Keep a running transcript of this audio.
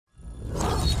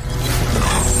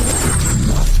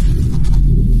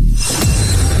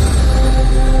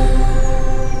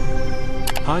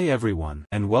Hi everyone,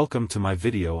 and welcome to my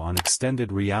video on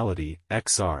Extended Reality,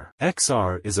 XR.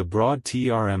 XR is a broad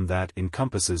term that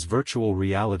encompasses virtual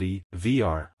reality,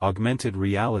 VR, augmented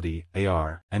reality,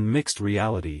 AR, and mixed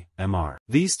reality, MR.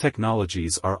 These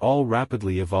technologies are all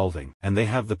rapidly evolving, and they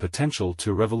have the potential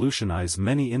to revolutionize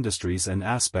many industries and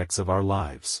aspects of our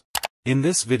lives. In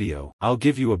this video, I'll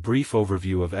give you a brief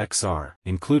overview of XR,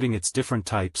 including its different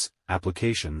types,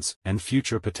 applications, and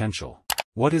future potential.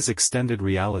 What is extended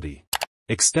reality?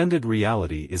 Extended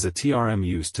reality is a term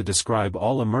used to describe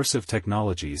all immersive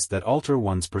technologies that alter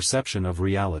one's perception of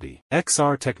reality.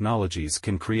 XR technologies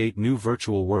can create new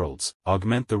virtual worlds,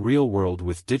 augment the real world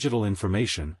with digital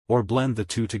information, or blend the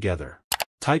two together.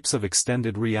 Types of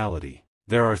extended reality.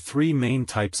 There are three main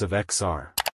types of XR.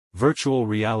 Virtual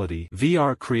reality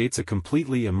 (VR) creates a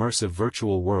completely immersive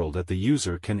virtual world that the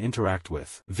user can interact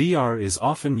with. VR is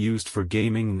often used for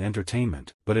gaming and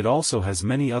entertainment, but it also has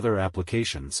many other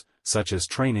applications, such as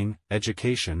training,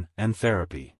 education, and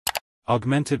therapy.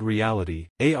 Augmented reality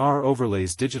 (AR)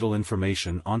 overlays digital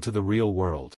information onto the real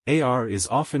world. AR is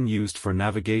often used for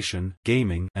navigation,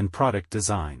 gaming, and product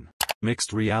design.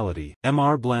 Mixed reality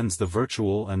 (MR) blends the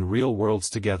virtual and real worlds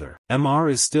together.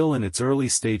 MR is still in its early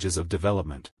stages of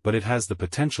development, but it has the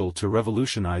potential to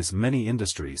revolutionize many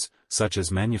industries, such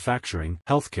as manufacturing,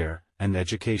 healthcare, and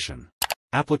education.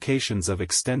 Applications of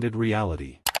extended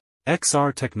reality.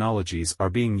 XR technologies are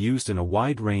being used in a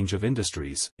wide range of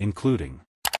industries, including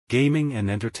gaming and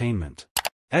entertainment.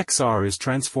 XR is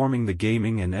transforming the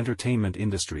gaming and entertainment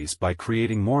industries by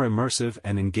creating more immersive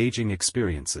and engaging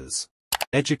experiences.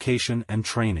 Education and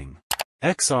training.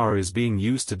 XR is being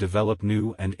used to develop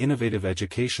new and innovative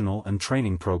educational and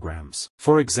training programs.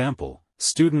 For example,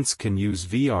 students can use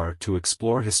VR to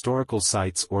explore historical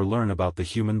sites or learn about the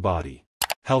human body.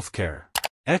 Healthcare.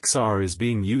 XR is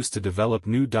being used to develop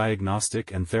new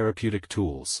diagnostic and therapeutic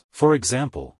tools. For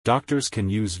example, doctors can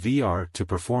use VR to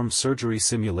perform surgery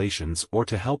simulations or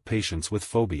to help patients with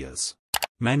phobias.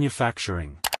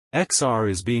 Manufacturing. XR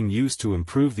is being used to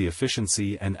improve the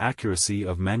efficiency and accuracy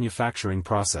of manufacturing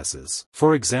processes.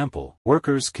 For example,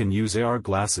 workers can use AR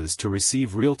glasses to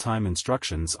receive real-time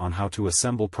instructions on how to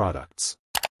assemble products.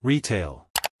 Retail.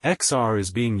 XR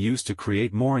is being used to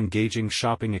create more engaging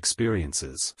shopping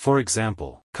experiences. For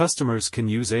example, customers can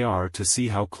use AR to see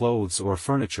how clothes or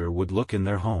furniture would look in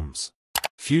their homes.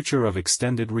 Future of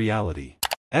extended reality.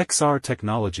 XR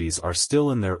technologies are still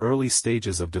in their early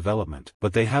stages of development,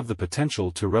 but they have the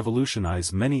potential to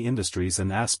revolutionize many industries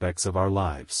and aspects of our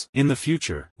lives. In the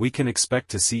future, we can expect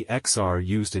to see XR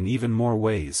used in even more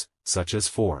ways, such as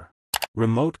for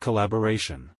remote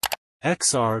collaboration.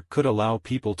 XR could allow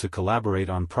people to collaborate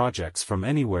on projects from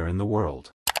anywhere in the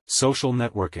world. Social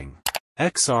networking.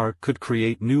 XR could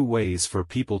create new ways for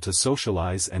people to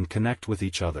socialize and connect with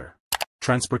each other.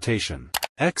 Transportation.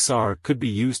 XR could be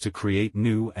used to create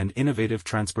new and innovative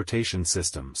transportation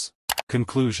systems.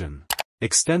 Conclusion.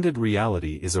 Extended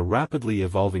reality is a rapidly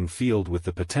evolving field with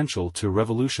the potential to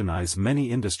revolutionize many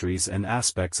industries and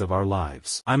aspects of our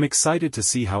lives. I'm excited to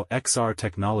see how XR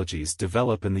technologies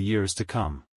develop in the years to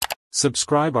come.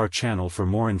 Subscribe our channel for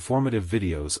more informative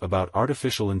videos about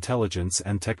artificial intelligence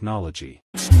and technology.